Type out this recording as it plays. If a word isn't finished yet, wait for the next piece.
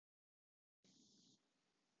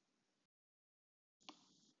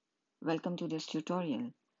Welcome to this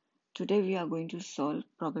tutorial. Today we are going to solve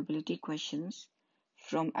probability questions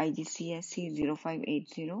from IGCSE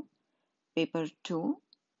 0580, paper 2.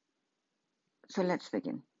 So let's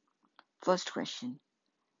begin. First question.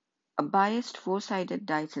 A biased four-sided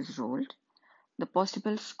dice is rolled. The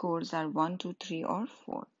possible scores are 1, 2, 3 or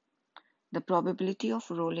 4. The probability of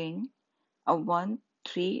rolling a 1,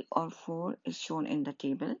 3 or 4 is shown in the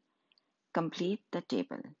table. Complete the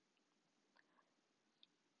table.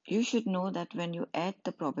 You should know that when you add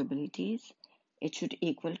the probabilities, it should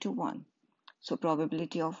equal to 1. So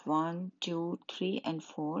probability of 1, 2, 3 and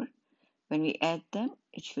 4, when we add them,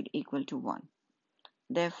 it should equal to 1.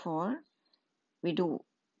 Therefore, we do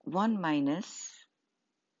 1 minus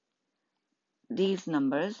these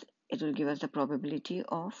numbers, it will give us the probability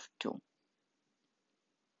of 2.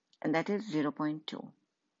 And that is 0.2.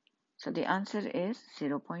 So the answer is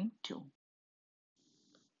 0.2.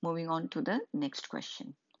 Moving on to the next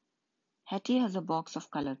question. Hattie has a box of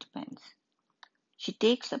colored pens. She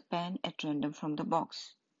takes a pen at random from the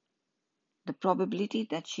box. The probability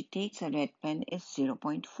that she takes a red pen is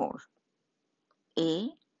 0.4. A.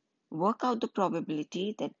 Work out the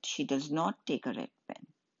probability that she does not take a red pen.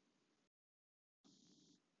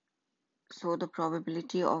 So the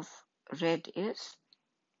probability of red is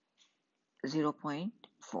 0.4.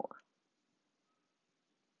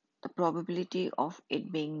 The probability of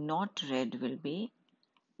it being not red will be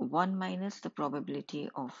 1 minus the probability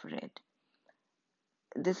of red.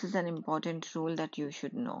 This is an important rule that you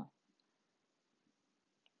should know.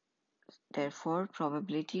 Therefore,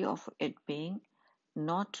 probability of it being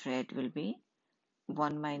not red will be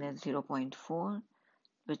 1 minus 0.4,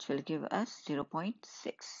 which will give us 0.6.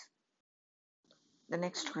 The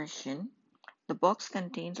next question. The box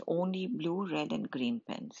contains only blue, red and green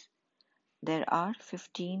pens. There are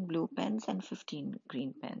 15 blue pens and 15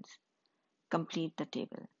 green pens. Complete the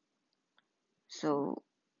table. So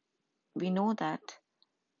we know that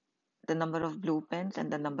the number of blue pens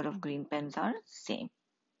and the number of green pens are same.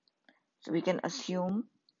 So we can assume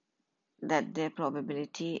that their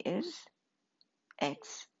probability is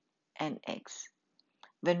x and x.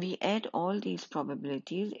 When we add all these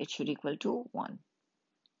probabilities, it should equal to 1.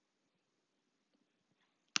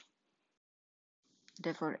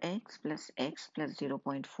 Therefore, x plus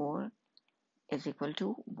 0.4 is equal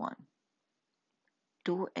to 1.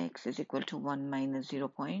 2x is equal to 1 minus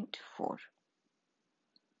 0.4.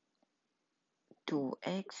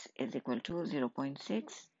 2x is equal to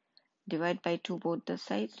 0.6. Divide by 2 both the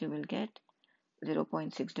sides, you will get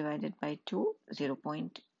 0.6 divided by 2,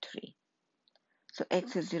 0.3. So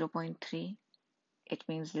x is 0.3. It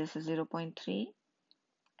means this is 0.3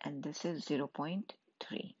 and this is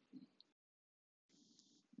 0.3.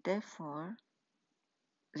 Therefore,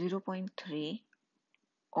 0.3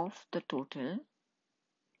 of the total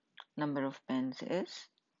number of pens is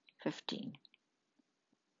 15.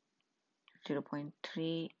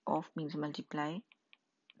 0.3 of means multiply.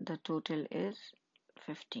 The total is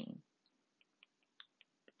 15.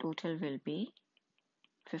 Total will be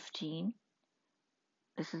 15.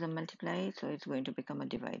 This is a multiply, so it's going to become a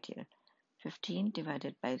divide here. 15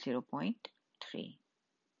 divided by 0.3.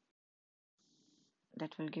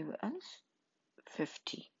 That will give us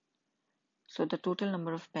 50. So the total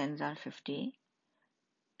number of pens are 50.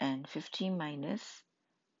 And 50 minus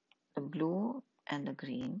the blue and the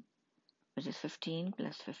green, which is 15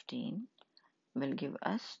 plus 15, will give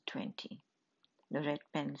us 20. The red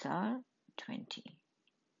pens are 20.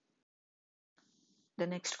 The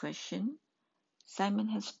next question. Simon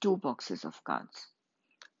has 2 boxes of cards.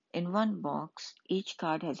 In one box, each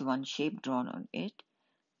card has one shape drawn on it,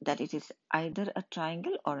 that it is either a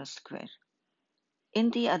triangle or a square. In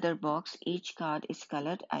the other box, each card is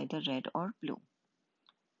colored either red or blue.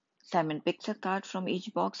 Simon picks a card from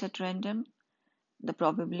each box at random. The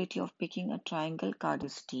probability of picking a triangle card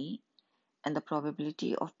is T, and the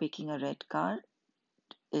probability of picking a red card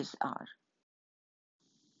is R.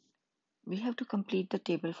 We have to complete the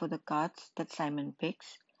table for the cards that Simon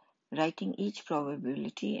picks, writing each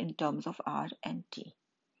probability in terms of R and T.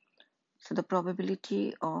 So the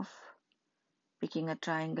probability of picking a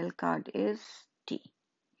triangle card is T,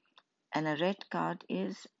 and a red card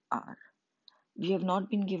is R. We have not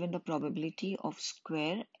been given the probability of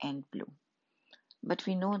square and blue, but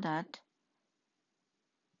we know that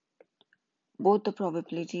both the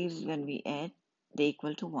probabilities, when we add, they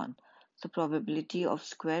equal to 1. So probability of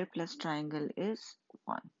square plus triangle is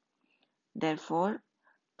 1. Therefore,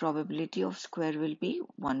 probability of square will be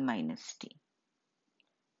 1 minus T.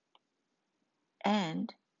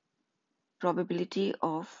 And probability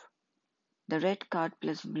of the red card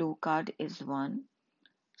plus blue card is 1.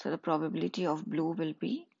 So the probability of blue will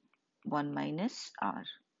be 1 minus r.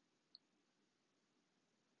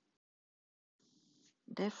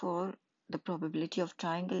 Therefore, the probability of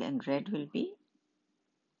triangle in red will be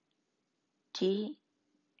TR,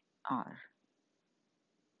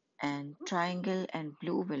 and triangle and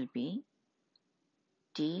blue will be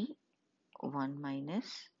T1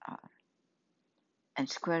 minus R, and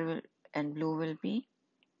square will, and blue will be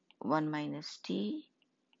 1 minus T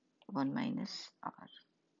 1 minus R.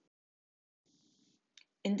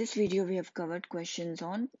 In this video, we have covered questions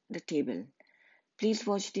on the table. Please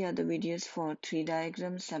watch the other videos for 3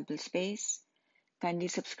 diagrams, sample space. Kindly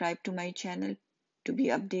subscribe to my channel to be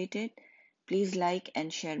updated. Please like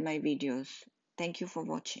and share my videos. Thank you for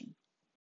watching.